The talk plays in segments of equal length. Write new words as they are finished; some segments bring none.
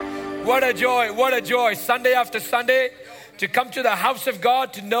What a joy, what a joy. Sunday after Sunday to come to the house of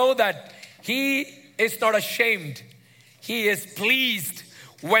God, to know that He is not ashamed. He is pleased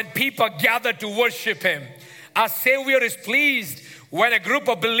when people gather to worship Him. Our Savior is pleased when a group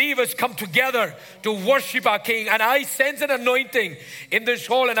of believers come together to worship our King. And I sense an anointing in this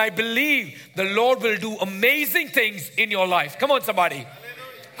hall, and I believe the Lord will do amazing things in your life. Come on, somebody.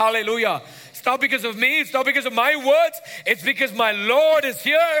 Hallelujah. It's not because of me. It's not because of my words. It's because my Lord is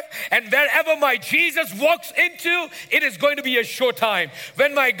here. And wherever my Jesus walks into, it is going to be a short time.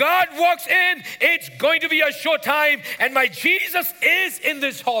 When my God walks in, it's going to be a short time. And my Jesus is in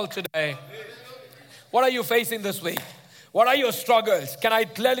this hall today. What are you facing this week? What are your struggles? Can I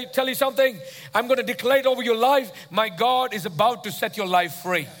tell you something? I'm going to declare it over your life. My God is about to set your life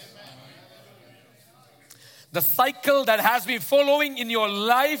free. The cycle that has been following in your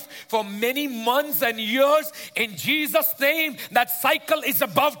life for many months and years, in Jesus' name, that cycle is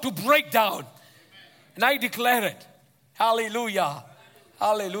about to break down. And I declare it. Hallelujah.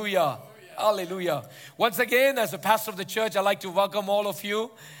 Hallelujah. Hallelujah. Once again, as a pastor of the church, I'd like to welcome all of you.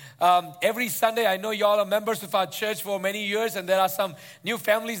 Every Sunday, I know y'all are members of our church for many years, and there are some new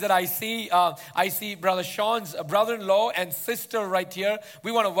families that I see. I see Brother Sean's brother-in-law and sister right here.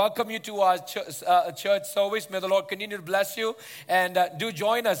 We want to welcome you to our church service. May the Lord continue to bless you, and do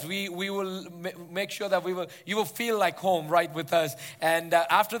join us. We will make sure that you will feel like home right with us. And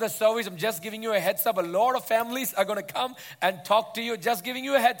after the service, I'm just giving you a heads up. A lot of families are going to come and talk to you. Just giving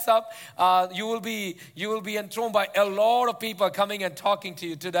you a heads up. You will be enthroned by a lot of people coming and talking to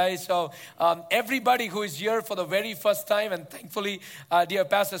you today. So everybody who is here for the very first time, and thankfully dear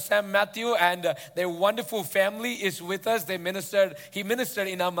Pastor Sam Matthew and their wonderful family is with us. He ministered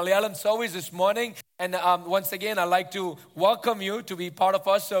in our Malayalam service this morning. And once again, I'd like to welcome you to be part of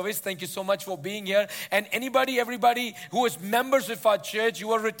our service. Thank you so much for being here. And everybody who is members of our church,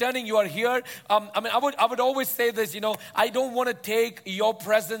 you are returning, you are here. I would always say this, I don't want to take your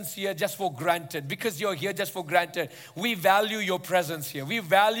presence here just for granted, because you're here just for granted. We value your presence here. We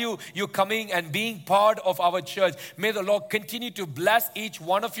value you coming and being part of our church. May the Lord continue to bless each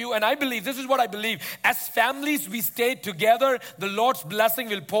one of you. And I believe, this is what I believe, as families we stay together, the Lord's blessing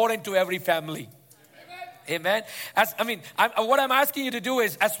will pour into every family. Amen. What I'm asking you to do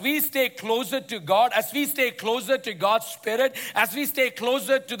is, as we stay closer to God, as we stay closer to God's Spirit, as we stay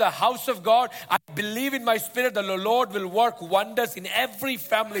closer to the house of God, I believe in my spirit that the Lord will work wonders in every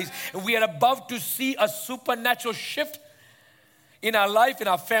family. We are about to see a supernatural shift in our life, in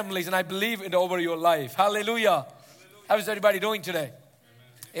our families, and I believe it over your life. Hallelujah. How is everybody doing today?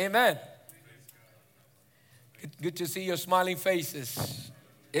 Amen. Good to see your smiling faces.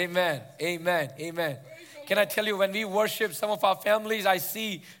 Amen. Amen. Amen. Can I tell you, when we worship some of our families, I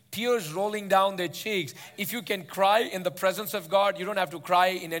see tears rolling down their cheeks. If you can cry in the presence of God, you don't have to cry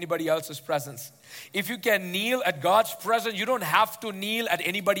in anybody else's presence. If you can kneel at God's presence, you don't have to kneel at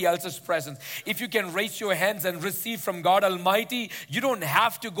anybody else's presence. If you can raise your hands and receive from God Almighty, you don't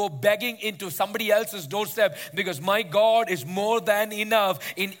have to go begging into somebody else's doorstep, because my God is more than enough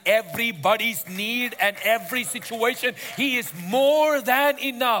in everybody's need and every situation. He is more than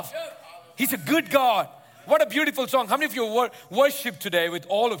enough. He's a good God. What a beautiful song. How many of you worship today with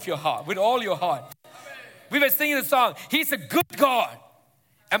all of your heart, with all your heart? We were singing the song, He's a good God.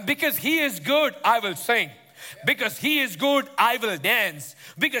 And because He is good, I will sing. Because He is good, I will dance.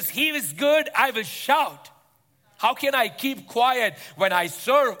 Because He is good, I will shout. How can I keep quiet when I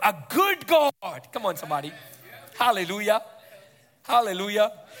serve a good God? Come on, somebody. Hallelujah.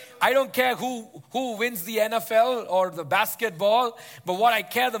 Hallelujah. I don't care who wins the NFL or the basketball, but what I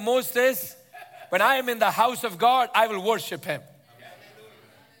care the most is, when I am in the house of God, I will worship Him.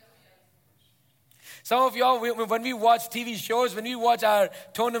 Some of y'all, when we watch TV shows, when we watch our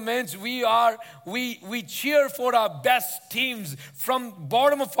tournaments, we cheer for our best teams from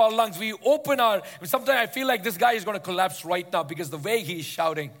bottom of our lungs. Sometimes I feel like this guy is going to collapse right now, because the way he is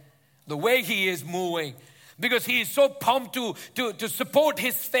shouting, the way he is moving, because he is so pumped to support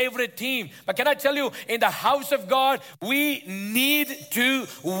his favorite team. But can I tell you, in the house of God, we need to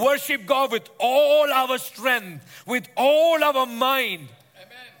worship God with all our strength, with all our mind.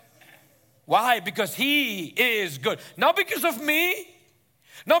 Why? Because He is good. Not because of me,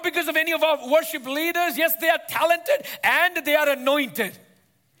 not because of any of our worship leaders. Yes, they are talented and they are anointed.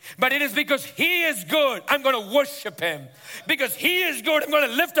 But it is because He is good, I'm going to worship Him. Because He is good, I'm going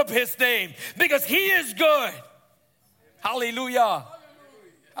to lift up His name. Because He is good. Hallelujah.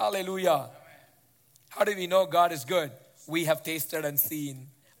 Hallelujah. How do we know God is good? We have tasted and seen.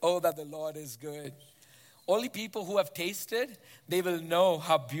 Oh, that the Lord is good. Only people who have tasted, they will know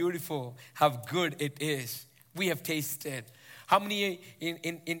how beautiful, how good it is. We have tasted. How many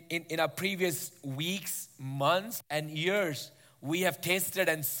in our previous weeks, months, and years, we have tasted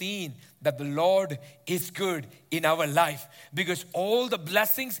and seen that the Lord is good in our life, because all the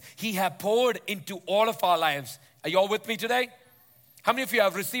blessings He has poured into all of our lives. Are you all with me today? How many of you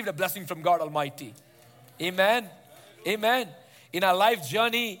have received a blessing from God Almighty? Amen. Amen. In our life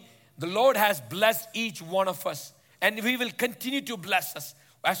journey, the Lord has blessed each one of us, and He will continue to bless us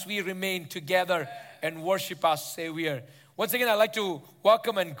as we remain together and worship our Savior. Once again, I'd like to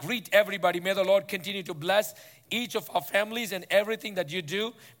welcome and greet everybody. May the Lord continue to bless each of our families and everything that you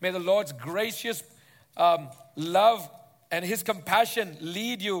do. May the Lord's gracious love and His compassion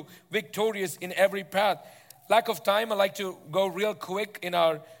lead you victorious in every path. Lack of time, I'd like to go real quick in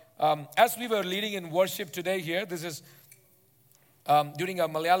our, as we were leading in worship today here, this is during our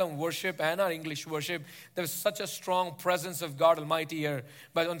Malayalam worship and our English worship, there's such a strong presence of God Almighty here.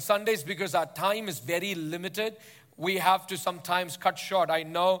 But on Sundays, because our time is very limited, we have to sometimes cut short. I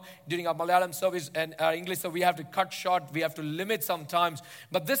know during our Malayalam service and our English service, we have to cut short. We have to limit sometimes.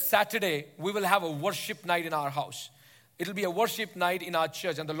 But this Saturday, we will have a worship night in our house. It'll be a worship night in our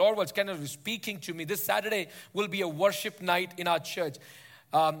church. And the Lord was kind of speaking to me. This Saturday will be a worship night in our church.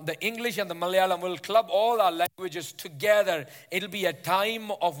 The English and the Malayalam will club all our languages together. It'll be a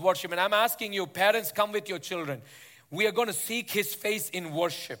time of worship. And I'm asking you, parents, come with your children. We are going to seek His face in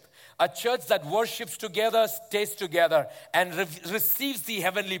worship. A church that worships together, stays together, and receives the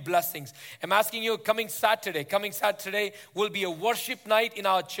heavenly blessings. I'm asking you, coming Saturday will be a worship night in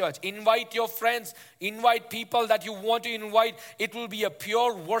our church. Invite your friends, invite people that you want to invite. It will be a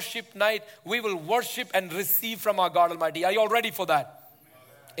pure worship night. We will worship and receive from our God Almighty. Are you all ready for that?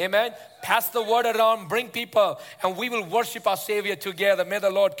 Amen. Pass the word around, bring people, and we will worship our Savior together. May the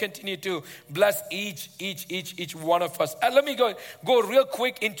Lord continue to bless each one of us. And let me go real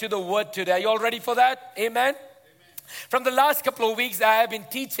quick into the word today. Are you all ready for that? Amen. From the last couple of weeks, I have been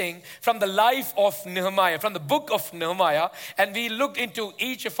teaching from the life of Nehemiah, from the book of Nehemiah, and we looked into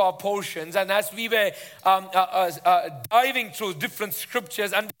each of our portions. And as we were diving through different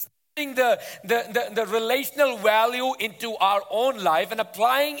scriptures and the relational value into our own life and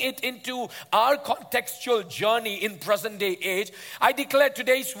applying it into our contextual journey in present day age, I declare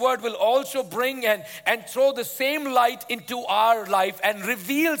today's word will also bring and throw the same light into our life and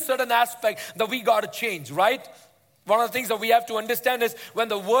reveal certain aspects that we got to change, right? One of the things that we have to understand is when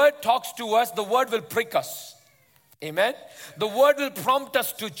the word talks to us, the word will prick us. Amen. The word will prompt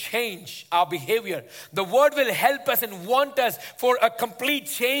us to change our behavior. The word will help us and want us for a complete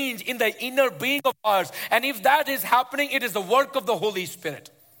change in the inner being of ours. And if that is happening, it is the work of the Holy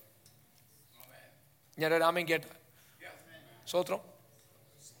Spirit. Amen.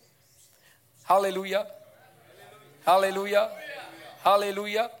 Hallelujah. Hallelujah.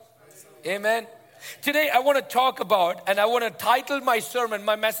 Hallelujah. Amen. Today I want to talk about, and I want to title my sermon,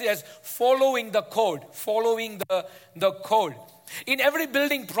 my message as Following the Code. Following the Code. In every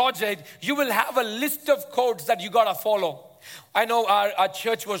building project, you will have a list of codes that you got to follow. I know our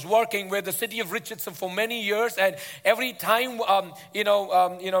church was working with the city of Richardson for many years, and every time,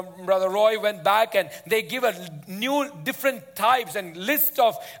 Brother Roy went back and they give a new different types and list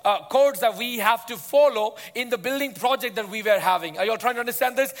of codes that we have to follow in the building project that we were having. Are you all trying to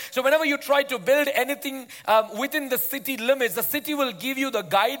understand this? So whenever you try to build anything within the city limits, the city will give you the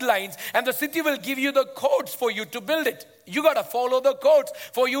guidelines and the city will give you the codes for you to build it. You got to follow the codes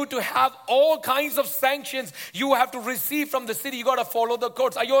for you to have all kinds of sanctions you have to receive from the city. You got to follow the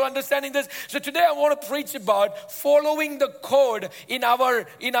codes. Are you all understanding this? So today I want to preach about following the code in our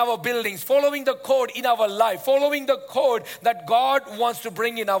buildings, following the code in our life, following the code that God wants to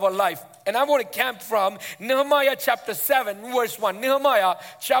bring in our life. And I'm going to camp from Nehemiah chapter 7 verse 1. Nehemiah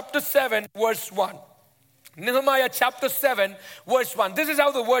chapter 7 verse 1. Nehemiah chapter 7 verse 1. This is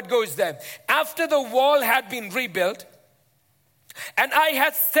how the word goes there. After the wall had been rebuilt, and I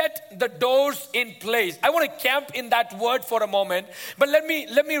had set the doors in place. I want to camp in that word for a moment. But let me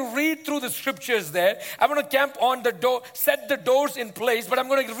read through the scriptures there. I want to camp on the door, set the doors in place. But I'm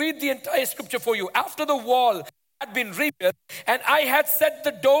going to read the entire scripture for you. After the wall had been rebuilt, and I had set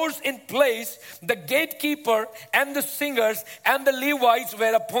the doors in place, the gatekeeper and the singers and the Levites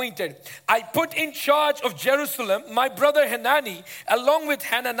were appointed. I put in charge of Jerusalem my brother Hanani, along with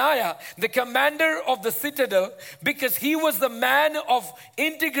Hananiah, the commander of the citadel, because he was the man of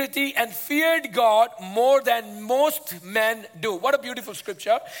integrity and feared God more than most men do. What a beautiful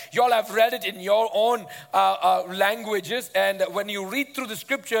scripture. You all have read it in your own languages, and when you read through the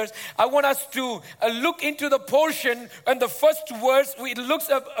scriptures, I want us to look into the portion. And the first verse,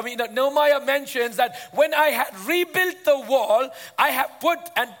 Nehemiah mentions that when I had rebuilt the wall, I have put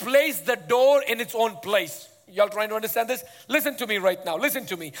and placed the door in its own place. Y'all trying to understand this? Listen to me right now. Listen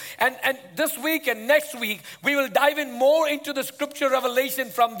to me. And this week and next week, we will dive in more into the scripture revelation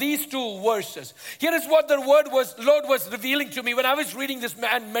from these two verses. Here is what the Lord was revealing to me when I was reading this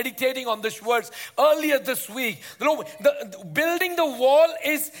and meditating on this verse earlier this week. Building the wall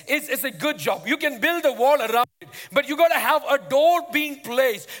is a good job. You can build a wall around it, but you got to have a door being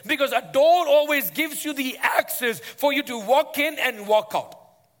placed, because a door always gives you the access for you to walk in and walk out.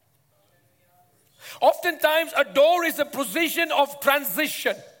 Oftentimes, a door is a position of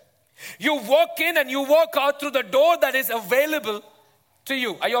transition. You walk in and you walk out through the door that is available to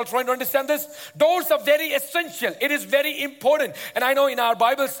you. Are you all trying to understand this? Doors are very essential. It is very important. And I know in our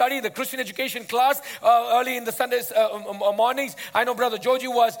Bible study, the Christian education class, early in the Sundays mornings, I know Brother Joji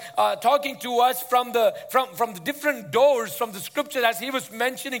was talking to us from the different doors from the scripture as he was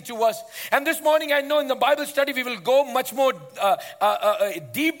mentioning to us. And this morning, I know in the Bible study, we will go much more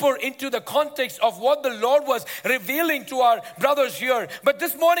deeper into the context of what the Lord was revealing to our brothers here. But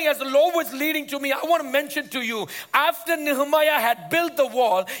this morning, as the Lord was leading to me, I want to mention to you, after Nehemiah had built the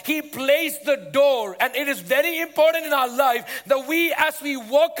wall, he placed the door. And it is very important in our life that we, as we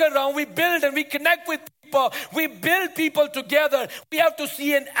walk around, we build and we connect with people, we build people together. We have to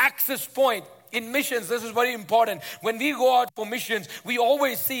see an access point. In missions, this is very important. When we go out for missions, we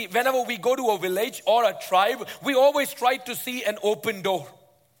always see, whenever we go to a village or a tribe, we always try to see an open door.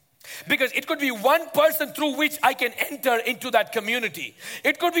 Because it could be one person through which I can enter into that community.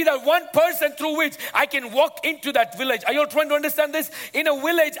 It could be that one person through which I can walk into that village. Are you all trying to understand this? In a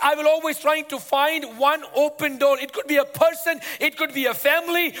village, I will always trying to find one open door. It could be a person, it could be a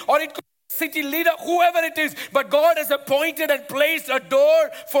family, or it could be a city leader, whoever it is. But God has appointed and placed a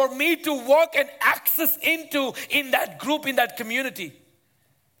door for me to walk and access into in that group, in that community.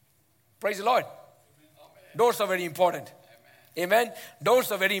 Praise the Lord. Doors are very important. Amen. Doors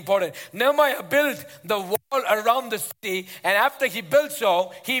are very important. Nehemiah built the wall around the city, and after he built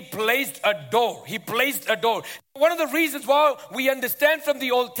so, he placed a door. He placed a door. One of the reasons why we understand from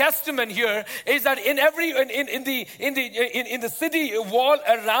the Old Testament here is that in the city wall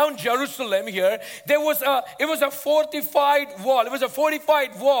around Jerusalem here, it was a fortified wall. It was a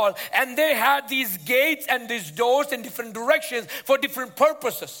fortified wall, and they had these gates and these doors in different directions for different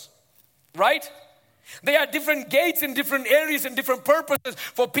purposes, right? They had different gates in different areas and different purposes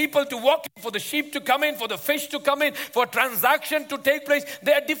for people to walk in, for the sheep to come in, for the fish to come in, for transaction to take place.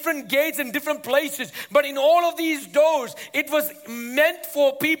 There are different gates in different places. But in all of these doors, it was meant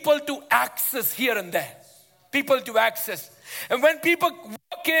for people to access here and there. People to access. And when people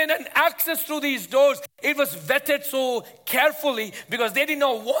walk in and access through these doors, it was vetted so carefully because they did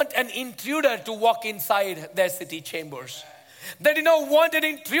not want an intruder to walk inside their city chambers. They did not want an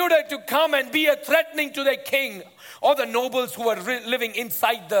intruder to come and be a threatening to the king or the nobles who were living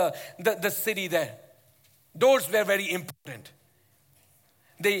inside the city there. Doors were very important.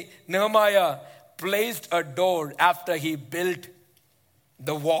 Nehemiah placed a door after he built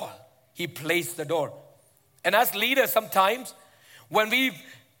the wall. He placed the door. And as leaders, sometimes when we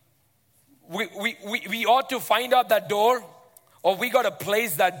ought to find out that door, or we got to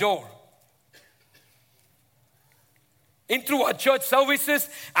place that door. Into our church services,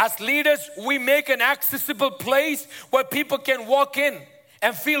 as leaders, we make an accessible place where people can walk in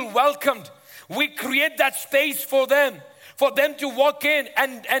and feel welcomed. We create that space for them to walk in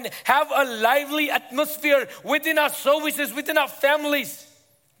and have a lively atmosphere within our services, within our families.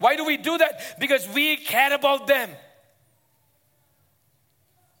 Why do we do that? Because we care about them.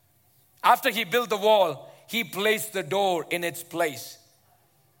 After he built the wall, he placed the door in its place.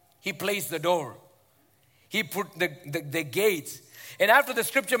 He placed the door. He put the gates. And after the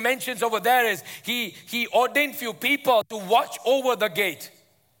scripture mentions over there is he ordained few people to watch over the gate.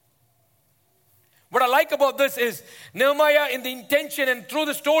 What I like about this is Nehemiah, in the intention and through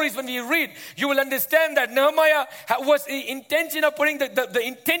the stories when we read, you will understand that Nehemiah was the intention of putting the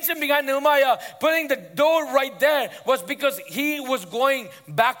intention behind Nehemiah putting the door right there was because he was going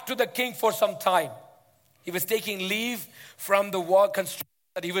back to the king for some time. He was taking leave from the wall construction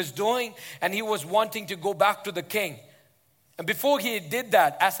that he was doing, and he was wanting to go back to the king. And before he did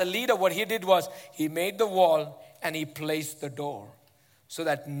that, as a leader, what he did was he made the wall and he placed the door so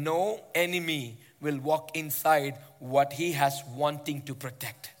that no enemy will walk inside what he has wanting to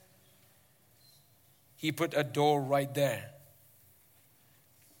protect. He put a door right there.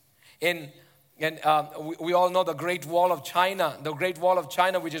 We all know the Great Wall of China. The Great Wall of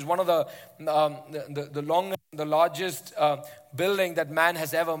China, which is one of the longest, the largest building that man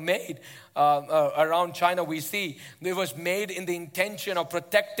has ever made around China. We see it was made in the intention of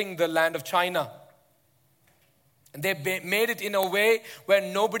protecting the land of China. They made it in a way where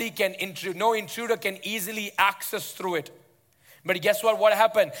no intruder can easily access through it. But guess what? What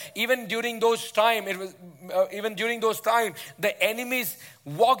happened? Even during those times, the enemies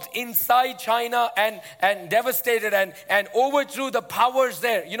walked inside China and devastated and overthrew the powers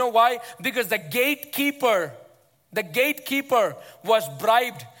there. You know why? Because the gatekeeper was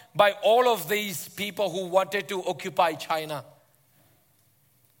bribed by all of these people who wanted to occupy China.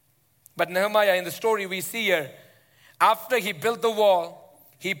 But Nehemiah, in the story we see here, after he built the wall,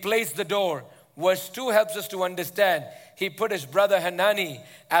 he placed the door. Verse 2 helps us to understand. He put his brother Hanani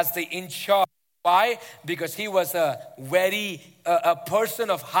as the in charge. Why? Because he was a person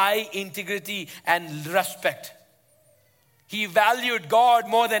of high integrity and respect. He valued God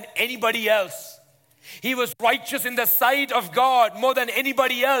more than anybody else. He was righteous in the sight of God more than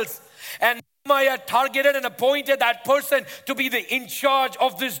anybody else. And Nehemiah targeted and appointed that person to be the in charge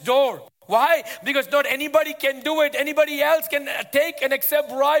of this door. Why? Because not anybody can do it. Anybody else can take and accept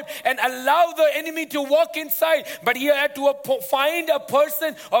bribe and allow the enemy to walk inside. But he had to find a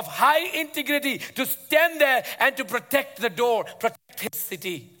person of high integrity to stand there and to protect the door, protect his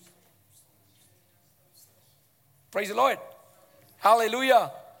city. Praise the Lord.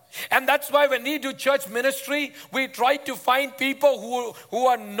 Hallelujah. And that's why when we do church ministry, we try to find people who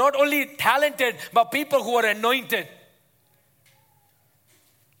are not only talented, but people who are anointed.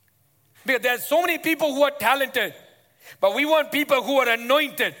 Because there are so many people who are talented, but we want people who are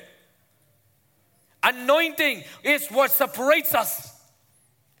anointed. Anointing is what separates us.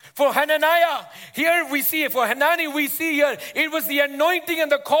 For Hananiah, here we see, for Hanani we see here, it was the anointing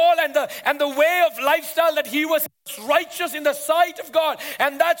and the call and the way of lifestyle that he was righteous in the sight of God.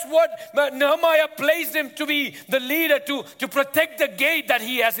 And that's what Nehemiah placed him to be the leader, to protect the gate that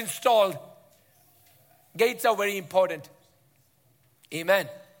he has installed. Gates are very important. Amen.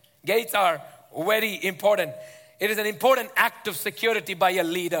 Gates are very important. It is an important act of security by a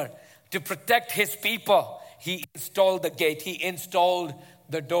leader to protect his people. He installed the gate. He installed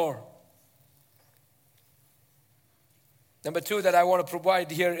the door. Number 2 that I want to provide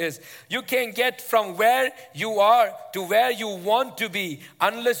here is you can't get from where you are to where you want to be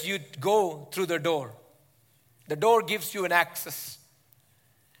unless you go through the door. The door gives you an access.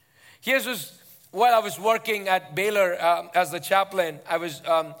 Here's while I was working at Baylor as the chaplain, I was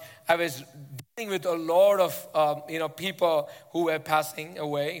dealing with a lot of people who were passing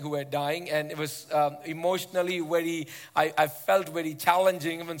away, who were dying, and it was emotionally I felt very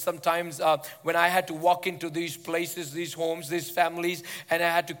challenging. Even sometimes when I had to walk into these places, these homes, these families, and I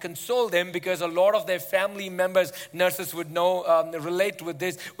had to console them because a lot of their family members, nurses would know, relate with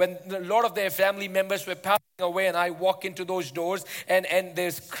this. When a lot of their family members were passing away, and I walk into those doors and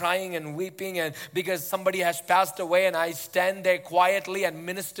there's crying and weeping, and because somebody has passed away, and I stand there quietly and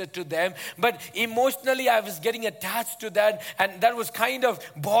minister to them. But emotionally I was getting attached to that, and that was kind of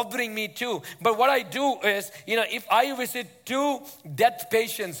bothering me too. But what I do is, if I visit 2 death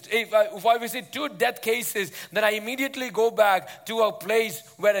patients, if I visit 2 death cases, then I immediately go back to a place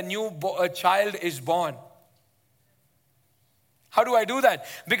where a child is born. How do I do that?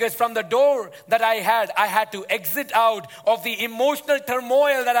 Because from the door that I had to exit out of the emotional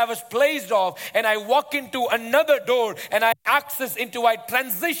turmoil that I was placed off, and I walk into another door, and I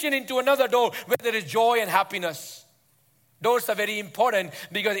transition into another door where there is joy and happiness. Doors are very important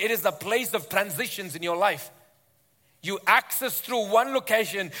because it is the place of transitions in your life. You access through one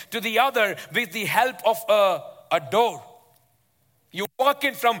location to the other with the help of a door. You walk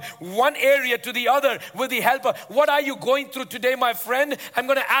in from one area to the other with the help of, what are you going through today, my friend? I'm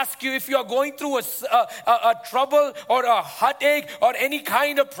going to ask you, if you are going through a trouble or a heartache or any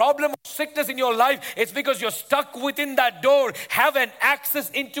kind of problem or sickness in your life, it's because you're stuck within that door. Have an access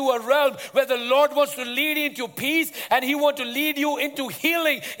into a realm where the Lord wants to lead you into peace, and He wants to lead you into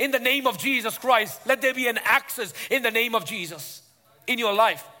healing in the name of Jesus Christ. Let there be an access in the name of Jesus in your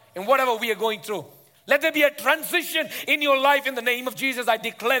life, in whatever we are going through. Let there be a transition in your life in the name of Jesus. I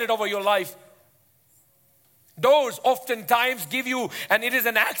declare it over your life. Doors oftentimes give you, and it is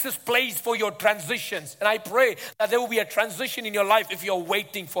an access place for your transitions. And I pray that there will be a transition in your life if you're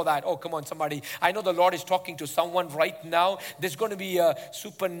waiting for that. Oh, come on, somebody. I know the Lord is talking to someone right now. There's going to be a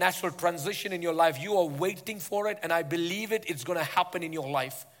supernatural transition in your life. You are waiting for it, and I believe it's going to happen in your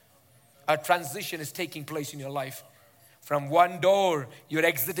life. A transition is taking place in your life. From one door, you're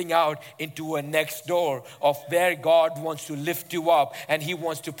exiting out into a next door of where God wants to lift you up and He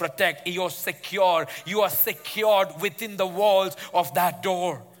wants to protect. You're secure. You are secured within the walls of that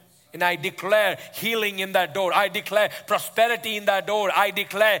door. And I declare healing in that door. I declare prosperity in that door. I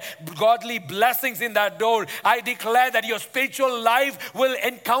declare godly blessings in that door. I declare that your spiritual life will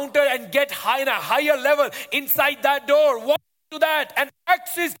encounter and get high in a higher level inside that door. Walk to that and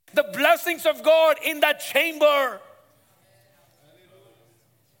access the blessings of God in that chamber.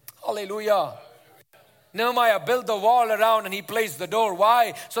 Hallelujah. Nehemiah built the wall around and he placed the door.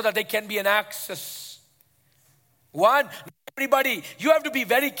 Why? So that there can be an access. One, everybody, you have to be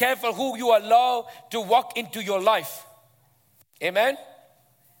very careful who you allow to walk into your life. Amen?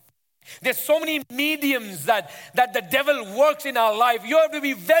 There's so many mediums that the devil works in our life. You have to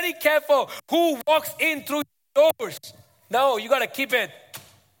be very careful who walks in through doors. No, you got to keep it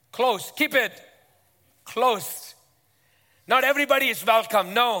close. Keep it closed. Not everybody is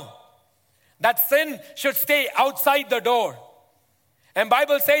welcome. No. That sin should stay outside the door. And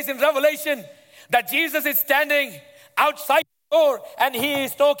Bible says in Revelation that Jesus is standing outside the door and he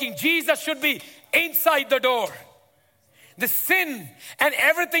is talking. Jesus should be inside the door. The sin and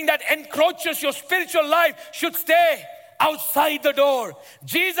everything that encroaches your spiritual life should stay outside the door.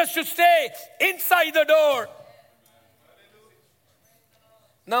 Jesus should stay inside the door.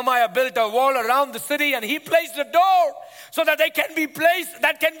 Nehemiah built a wall around the city and he placed a door so that that can be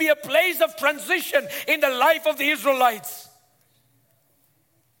a place of transition in the life of the Israelites.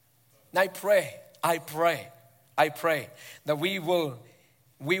 And I pray that we will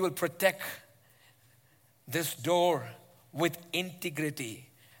protect this door with integrity,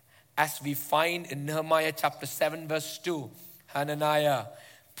 as we find in Nehemiah chapter 7 verse 2. Hananiah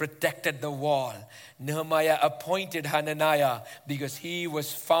protected the wall. Nehemiah appointed Hananiah because he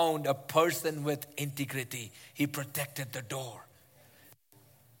was found a person with integrity. He protected the door.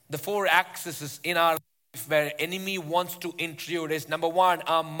 The 4 accesses in our life where enemy wants to intrude is, number 1,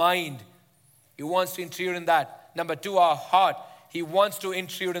 our mind. He wants to intrude in that. Number 2, our heart. He wants to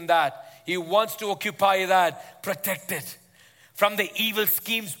intrude in that. He wants to occupy that. Protect it. From the evil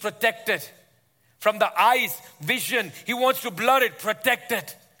schemes, protect it. From the eyes, vision, he wants to blur it. Protect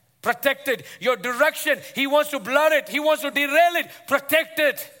it. Protect it. Your direction, he wants to blur it. He wants to derail it. Protect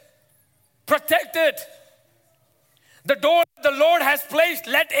it. Protect it. The door the Lord has placed,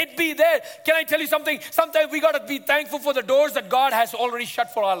 let it be there. Can I tell you something? Sometimes we got to be thankful for the doors that God has already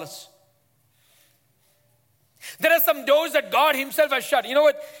shut for us. There are some doors that God himself has shut. You know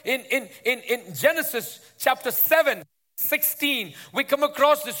what? In Genesis chapter 7:16, we come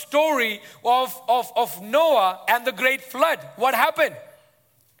across the story of Noah and the great flood. What happened?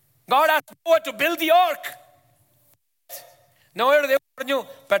 God asked Noah to build the ark. Noah പറഞ്ഞു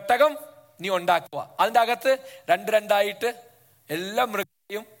പെട്ടകം നീ ഉണ്ടാക്കുക. അതിൻ്റെ അകത്ത് രണ്ടായിട്ട് എല്ലാ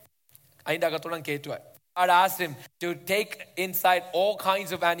മൃഗങ്ങളെയും അതിൻ്റെ അകത്തോളം കയറ്റുക. God asked him to take inside all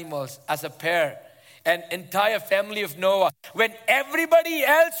kinds of animals as a pair. An entire family of Noah. When everybody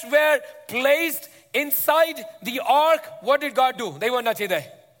else were placed inside the ark, what did God do? They were not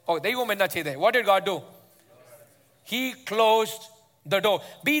there. Oh, they were not there. What did God do? He closed the door.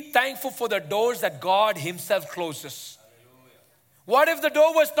 Be thankful for the doors that God himself closes. What if the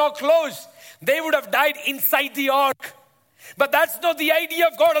door was not closed? They would have died inside the ark. But that's not the idea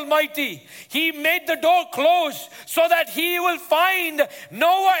of God Almighty. He made the door closed so that he will find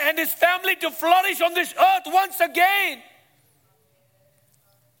Noah and his family to flourish on this earth once again.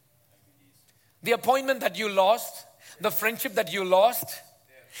 The appointment that you lost, the friendship that you lost,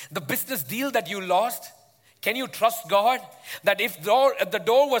 the business deal that you lost, can you trust God that if the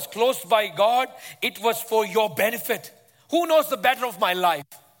door was closed by God, it was for your benefit? Who knows the better of my life?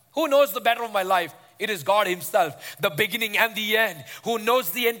 Who knows the better of my life? It is God himself, the beginning and the end, who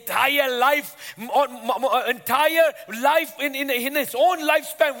knows the entire life in his own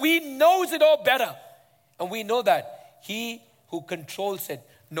lifespan. We knows it all better. And we know that he who controls it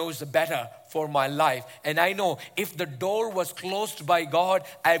knows the better for my life. And I know if the door was closed by God,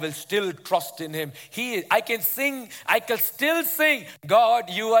 I will still trust in him. I can still sing,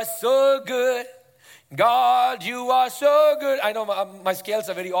 God, you are so good. God, you are so good. I know my scales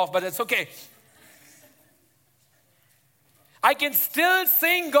are very off, but it's okay. I can still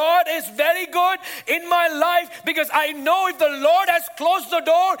sing, God is very good in my life, because I know if the Lord has closed the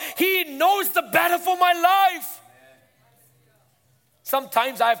door, he knows the better for my life.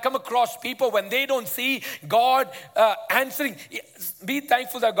 Sometimes I've come across people when they don't see God answering. Be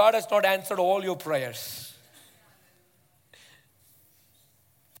thankful that God has not answered all your prayers.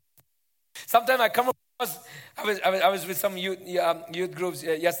 Sometimes I come across I was with some youth groups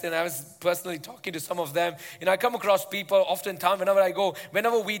yesterday, and I was personally talking to some of them. I come across people oftentimes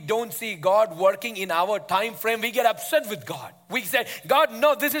whenever we don't see God working in our time frame, we get upset with God. We say, God,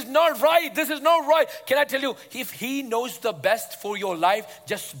 no, this is not right. This is not right. Can I tell you, if He knows the best for your life,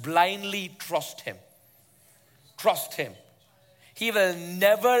 just blindly trust Him. Trust Him. He will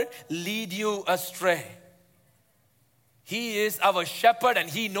never lead you astray. He is our shepherd, and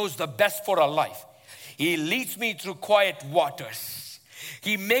He knows the best for our life. He leads me through quiet waters.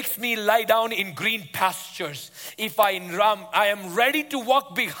 He makes me lie down in green pastures. If I am ready to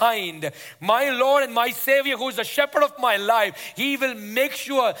walk behind my Lord and my Savior, who is the shepherd of my life. He will make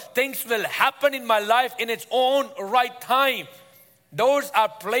sure things will happen in my life in its own right time. Those are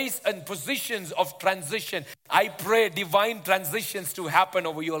places and positions of transition. I pray divine transitions to happen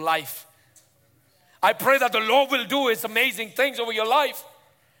over your life. I pray that the Lord will do His amazing things over your life.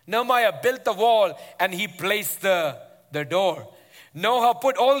 Nehemiah built the wall and he placed the door. Noah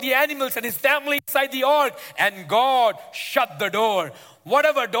put all the animals and his family inside the ark, and God shut the door.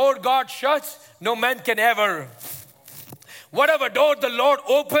 Whatever door God shuts, no man can ever. Whatever door the Lord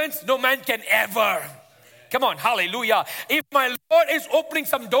opens, no man can ever. Come on, hallelujah. If my Lord is opening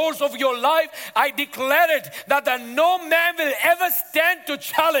some doors of your life, I declare it that no man will ever stand to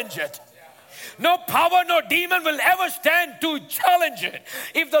challenge it. No power, no demon will ever stand to challenge it.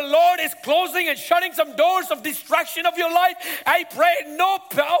 If the Lord is closing and shutting some doors of distraction of your life, I pray no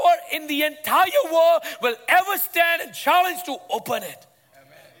power in the entire world will ever stand and challenge to open it.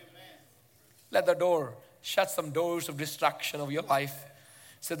 Amen. Let the door shut some doors of distraction of your life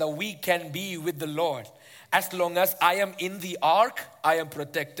so that we can be with the Lord. As long as I am in the ark, I am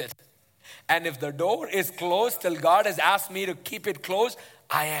protected. And if the door is closed till God has asked me to keep it closed,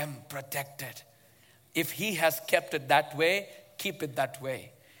 I am protected. If He has kept it that way, keep it that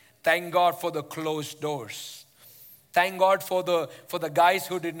way. Thank God for the closed doors. Thank God for the guys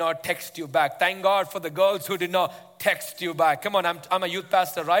who did not text you back. Thank God for the girls who did not text you back. Come on, I'm a youth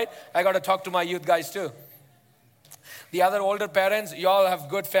pastor, right? I got to talk to my youth guys too. The other older parents, you all have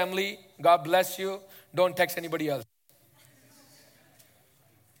good family. God bless you. Don't text anybody else.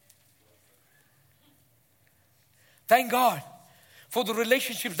 Thank God for the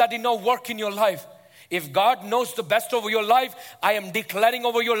relationships that did not work in your life. If God knows the best over your life, I am declaring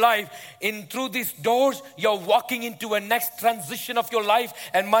over your life, through these doors, you're walking into a next transition of your life.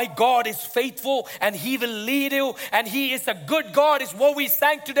 And my God is faithful and He will lead you. And He is a good God, is what we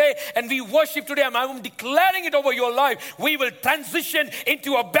sang today and we worship today. And I'm declaring it over your life. We will transition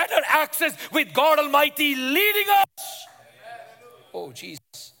into a better access with God Almighty leading us. Oh,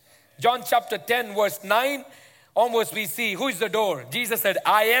 Jesus. John chapter 10 verse 9 onwards we see, who is the door? Jesus said,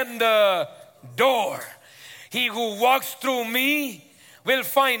 I am the door. He who walks through me will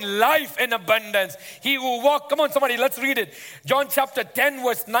find life in abundance. He who walks, come on somebody, let's read it. John chapter 10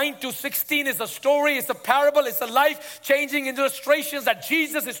 verse 9 to 16 is a story, it's a parable, it's a life-changing illustrations that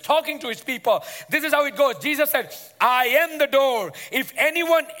Jesus is talking to His people. This is how it goes. Jesus said, I am the door. If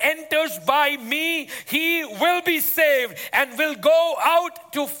anyone enters by me, he will be saved and will go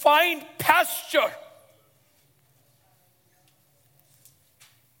out to find pasture.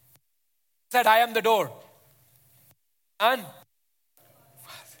 Said, I am the door. And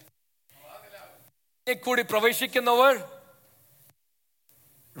കൂടി പ്രവേശിക്കുന്നവർ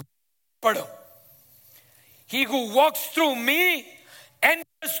പെടും. He who walks through me,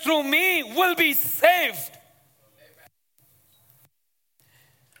 enters through me, will be saved.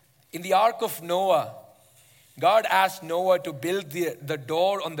 In the ark of Noah, God asked Noah to build the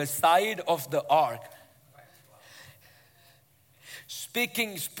door on the side of the ark.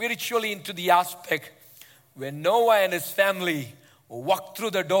 Speaking spiritually into the aspect, when Noah and his family walked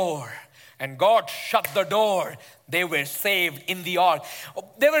through the door and God shut the door, they were saved in the ark.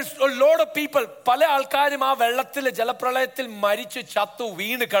 There were a lot of people, പല ആൾക്കാരും ആ വെള്ളത്തിൽ ജലപ്രളയത്തിൽ മരിച്ചു ചത്തു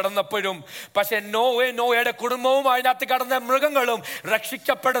വീണ് കിടന്നപ്പോഴും പക്ഷെ നോയയുടെ കുടുംബവും അതിനകത്ത് കിടന്ന മൃഗങ്ങളും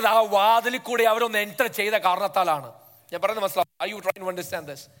രക്ഷിക്കപ്പെട്ടത് ആ വാതിലിൽ കൂടി അവരൊന്ന് എൻ്റർ ചെയ്ത കാരണത്താലാണ്. ഞാൻ പറയുന്നത് മനസ്സിലാവും. Are you trying to understand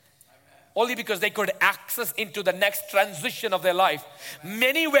this? Only because they could access into the next transition of their life.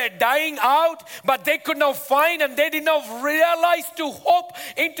 Many were dying out, but they could not find and they did not realize to hope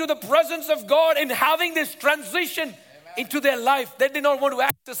into the presence of God in having this transition into their life. They did not want to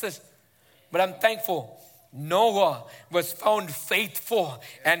access this. But I'm thankful. Noah was found faithful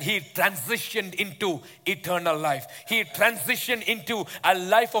and he transitioned into eternal life. He transitioned into a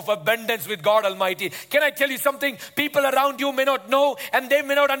life of abundance with God Almighty. Can I tell you something? People around you may not know and they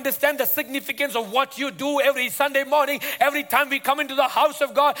may not understand the significance of what you do every Sunday morning. Every time we come into the house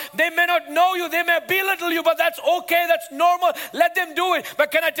of God, they may not know you, they may belittle you, but that's okay, that's normal. Let them do it. But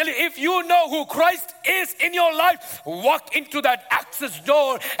can I tell you, if you know who Christ is in your life, walk into that access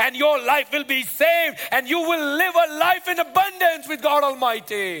door and your life will be saved and you will live a life in abundance with God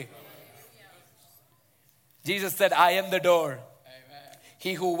Almighty. Jesus said, I am the door. Amen.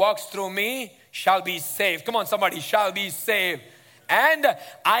 He who walks through me shall be saved. Come on, somebody, shall be saved. And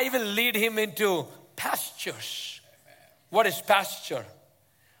I will lead him into pastures. Amen. What is pasture?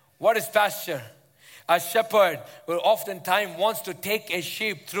 What is pasture? A shepherd will oftentimes wants to take a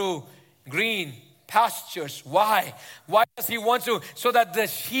sheep through green pastures. Why? Why does he want to? So that the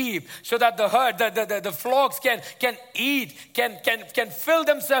sheep, so that the herd, the flocks can eat, can fill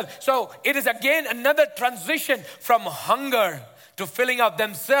themselves. So it is again another transition from hunger to filling up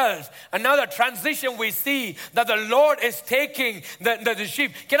themselves. Another transition we see that the Lord is taking the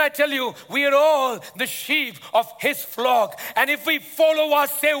sheep. Can I tell you, we are all the sheep of his flock. And if we follow our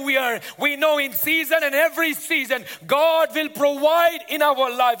Savior, we know in season and every season, God will provide in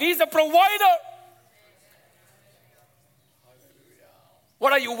our life. He's a provider.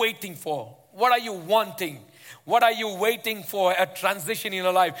 What are you waiting for? What are you wanting? What are you waiting for? A transition in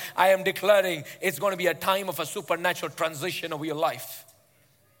your life. I am declaring it's going to be a time of a supernatural transition of your life.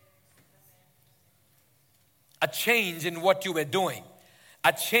 A change in what you were doing.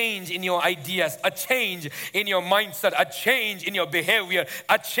 A change in your ideas. A change in your mindset. A change in your behavior.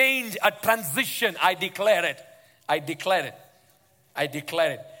 A change, a transition. I declare it. I declare it. I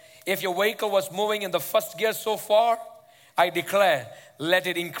declare it. If your vehicle was moving in the first gear so far, I declare, let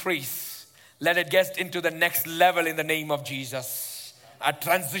it increase. Let it get into the next level in the name of Jesus. A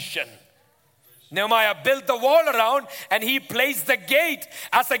transition. Nehemiah built the wall around and he placed the gate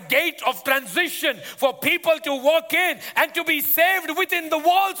as a gate of transition for people to walk in and to be saved within the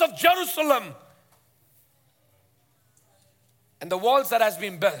walls of Jerusalem. And the walls that has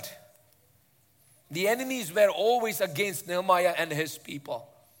been built, the enemies were always against Nehemiah and his people.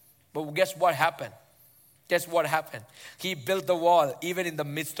 But guess what happened? Guess what happened? He built the wall even in the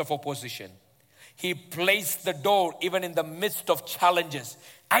midst of opposition. He placed the door even in the midst of challenges.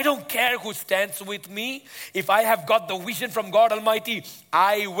 I don't care who stands with me. If I have got the vision from God Almighty,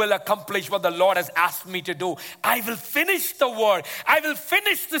 I will accomplish what the Lord has asked me to do. I will finish the work. I will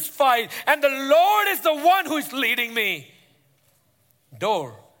finish this fight. And the Lord is the one who is leading me.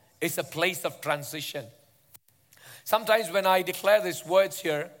 Door is a place of transition. Sometimes when I declare these words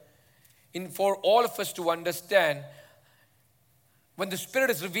here, for all of us to understand, when the Spirit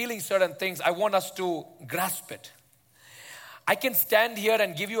is revealing certain things, I want us to grasp it. I can stand here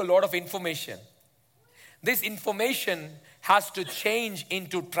and give you a lot of information. This information has to change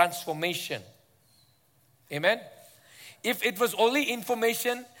into transformation. Amen? If it was only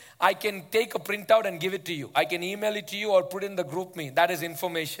information, I can take a printout and give it to you. I can email it to you or put in the group me. That is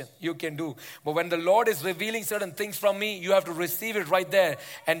information you can do. But when the Lord is revealing certain things from me, you have to receive it right there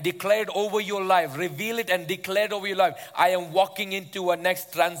and declare it over your life. Reveal it and declare it over your life. I am walking into a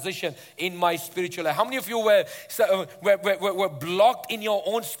next transition in my spiritual life. How many of you were blocked in your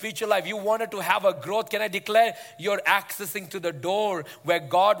own spiritual life? You wanted to have a growth. Can I declare you're accessing to the door where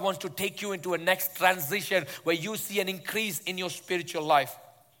God wants to take you into a next transition where you see an increase in your spiritual life?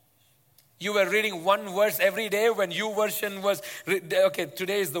 You were reading one verse every day when YouVersion was, okay,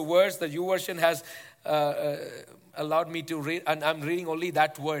 today is the verse that YouVersion has allowed me to read, and I'm reading only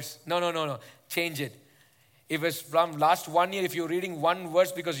that verse. No. Change it. If it's from last 1 year, if you're reading one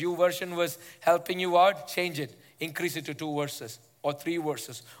verse because YouVersion was helping you out, change it. Increase it to 2 verses or 3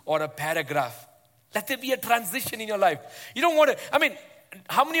 verses or a paragraph. Let there be a transition in your life. You don't want to,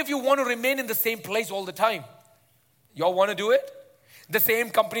 how many of you want to remain in the same place all the time? Y'all want to do it? The same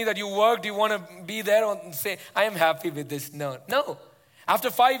company that you work, do you want to be there and say, I am happy with this? No. After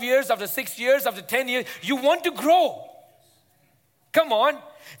 5 years, after 6 years, after 10 years, you want to grow. Come on.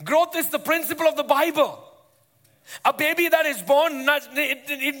 Growth is the principle of the Bible. A baby that is born,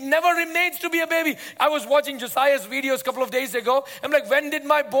 it never remains to be a baby. I was watching Josiah's videos a couple of days ago. I'm like, when did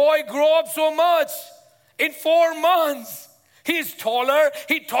my boy grow up so much? In 4 months. He's taller.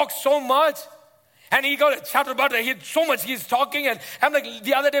 He talks so much. And he got a chatterbutter. He's talking. And I'm like,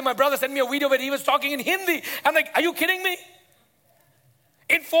 the other day my brother sent me a video where he was talking in Hindi. I'm like, are you kidding me?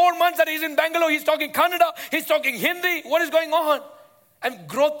 In 4 months that he's in Bangalore, he's talking Kannada. He's talking Hindi. What is going on? And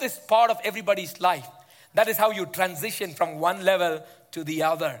growth is part of everybody's life. That is how you transition from one level to the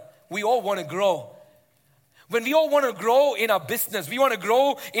other. We all want to grow. When we all want to grow in our business, we want to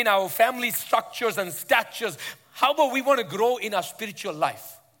grow in our family structures and statures, how about we want to grow in our spiritual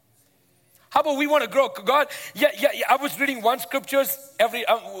life? How about we want to grow? God, I was reading one scripture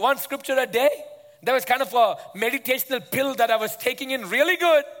a day. That was kind of a meditational pill that I was taking in really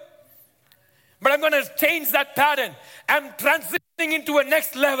good. But I'm going to change that pattern. I'm transitioning into a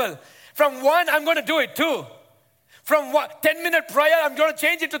next level. From 1, I'm going to do it 2. From 10-minute prayer, I'm going to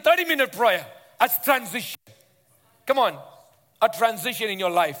change it to 30-minute prayer. That's transition. Come on. A transition in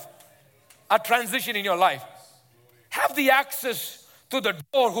your life. A transition in your life. Have the access to the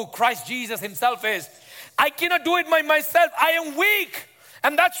door who Christ Jesus himself is. I cannot do it by myself. I am weak.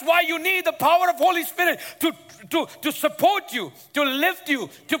 And that's why you need the power of Holy Spirit to support you, to lift you,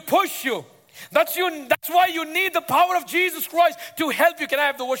 to push you. That's why you need the power of Jesus Christ to help you. Can I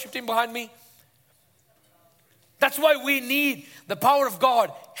have the worship team behind me? That's why we need the power of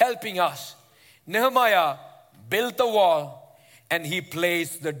God helping us. Nehemiah built the wall and he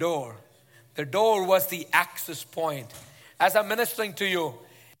placed the door. The door was the access point. As I'm ministering to you,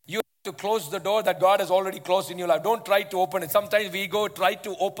 you have to close the door that God has already closed in your life. Don't try to open it. Sometimes we try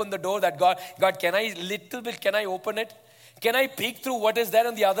to open the door that God, can I open it? Can I peek through what is there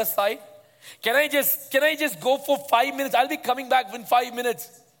on the other side? Can I just go for 5 minutes? I'll be coming back in 5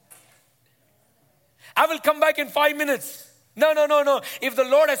 minutes. I will come back in 5 minutes. No. If the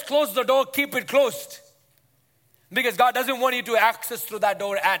Lord has closed the door, keep it closed. Because God doesn't want you to access through that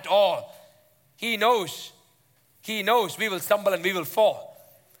door at all. He knows we will stumble and we will fall.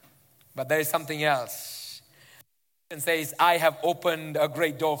 But there is something else. And says, I have opened a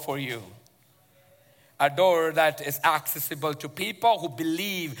great door for you. A door that is accessible to people who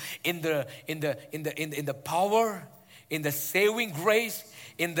believe in the power, in the saving grace,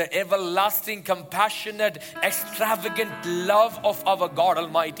 in the everlasting, compassionate, extravagant love of our God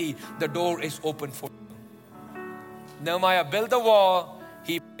Almighty. The door is open for you. Nehemiah built the wall,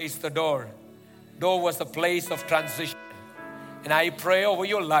 he placed the door. Door was a place of transition. And I pray over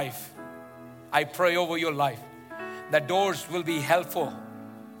your life. I pray over your life that doors will be helpful.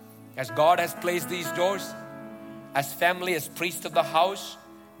 As God has placed these doors, as family, as priest of the house,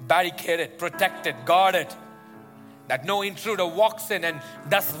 barricaded, protected, guarded, that no intruder walks in and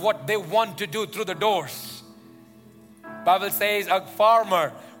does what they want to do through the doors. Bible says a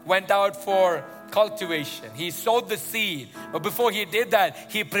farmer went out for cultivation. He sowed the seed, but before he did that,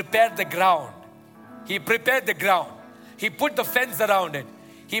 he prepared the ground. He prepared the ground. He put the fence around it.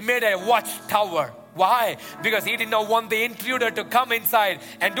 He made a watchtower. Why? Because he did not want the intruder to come inside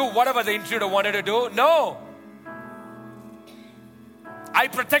and do whatever the intruder wanted to do. No. I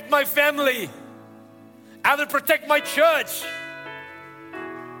protect my family. I will protect my church.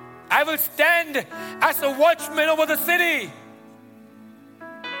 I will stand as a watchman over the city.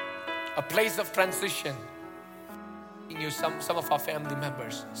 A place of transition. Some of our family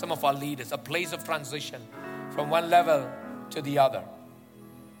members, some of our leaders, a place of transition from one level to the other.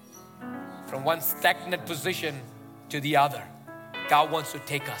 From one stagnant position to the other. God wants to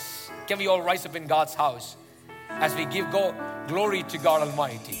take us. Can we all rise up in God's house as we give glory to God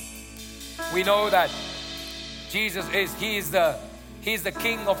Almighty? We know that Jesus He is the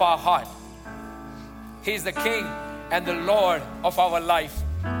King of our heart. He is the King and the Lord of our life.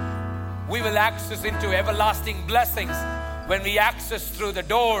 We will access into everlasting blessings when we access through the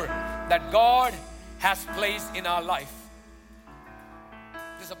door that God has placed in our life.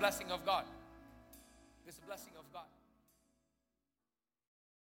 This is a blessing of God. This is a blessing.